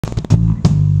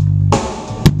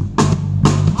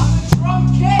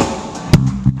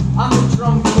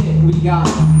we got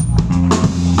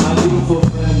my beautiful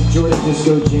friend Jordan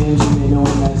Disco James. You may know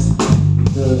him as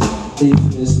the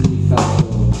infamous lead Falco.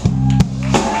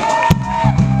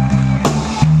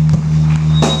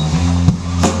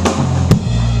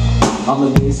 On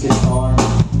the bass guitar,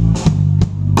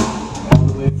 all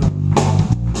the way from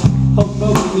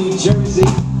Hoboken, New Jersey,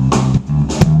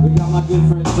 we got my good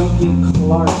friend Duncan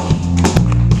Clark.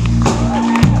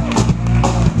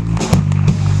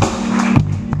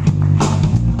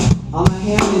 On the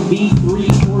Hammond B3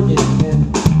 organ and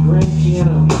grand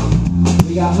piano,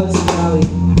 we got Hudson Valley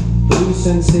Blue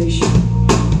Sensation,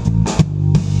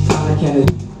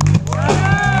 Kennedy.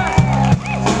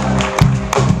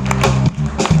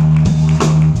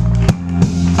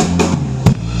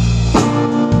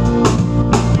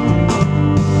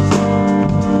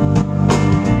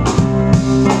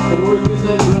 And we're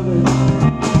Goodnight brothers.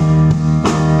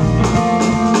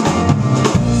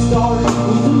 Start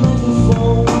with the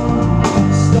megaphone,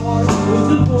 start with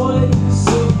the boy,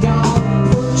 so God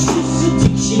purchased a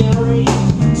dictionary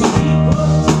to keep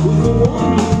up with the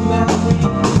one you married.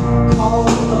 Call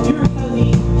up your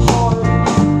heavy heart,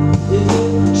 and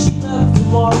then she left a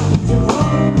mark to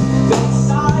run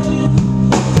bedside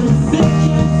through thick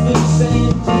and thick,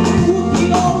 saying we'll be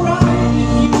alright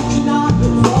if you cannot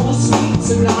fall asleep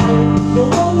tonight. No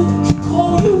one can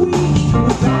call you weak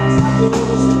with eyes like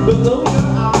those below your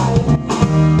eyes.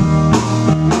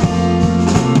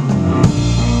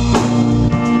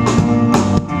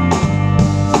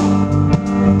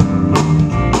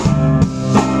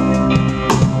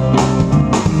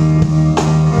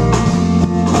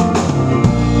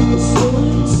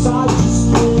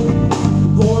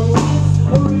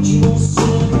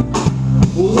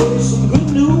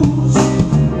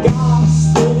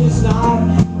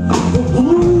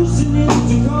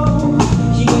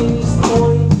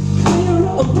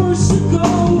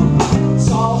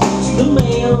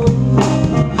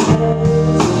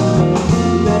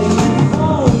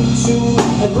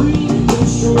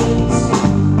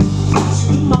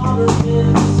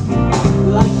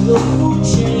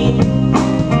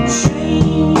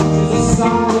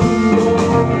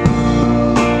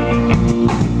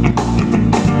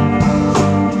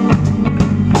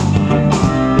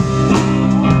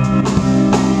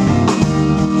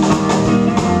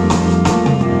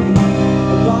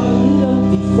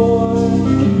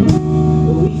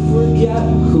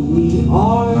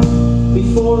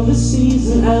 Before the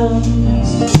season ends,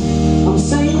 I'm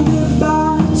saying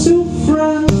goodbye to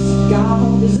friends.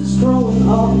 God, is this growing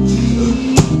up?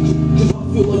 Do I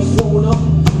feel like throwing up?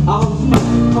 I'm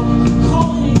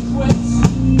calling it quits.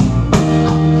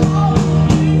 I'm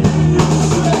calling it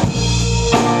quits.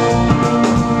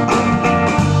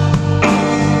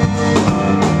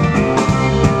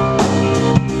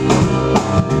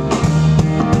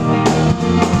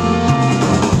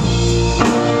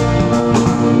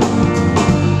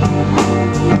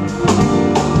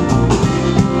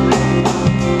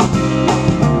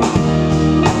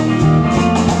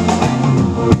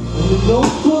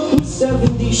 Notebook with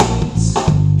 70 sheets.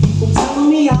 People telling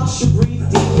me I should breathe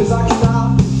deep, cause I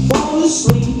cannot fall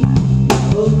asleep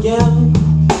again.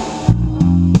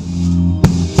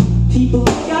 People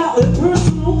got their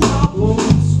personal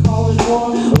problems, calling for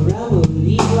a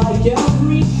remedy, like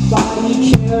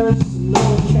everybody cares. No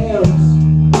one cares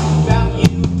about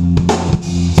you.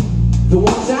 The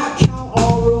ones that count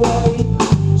all the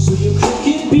way, so your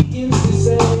cricket begins to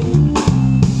say,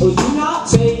 oh, do not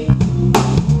take,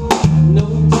 no,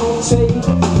 don't take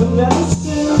the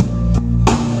medicine.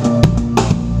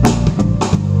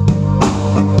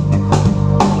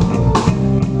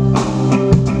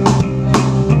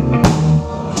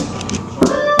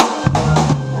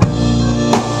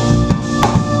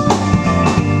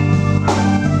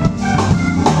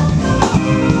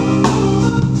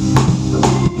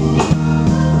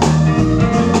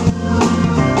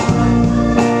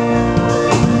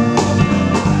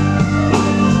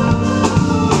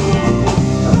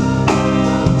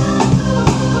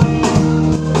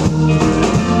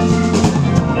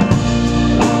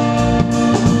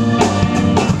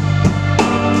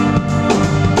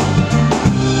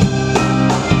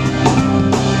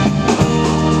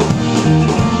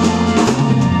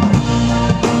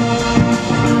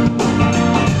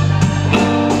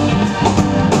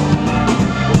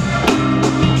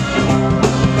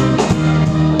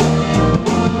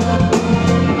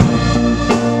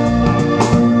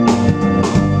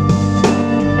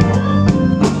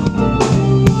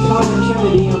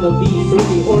 Kennedy on the B3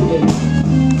 organ.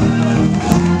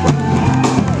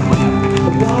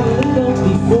 About a little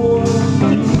before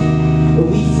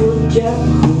we forget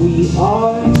who we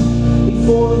are,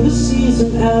 before the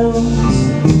season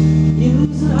ends.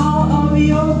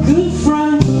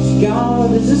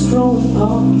 is growing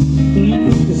up,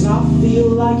 'cause I feel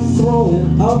like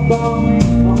throwing a bomb.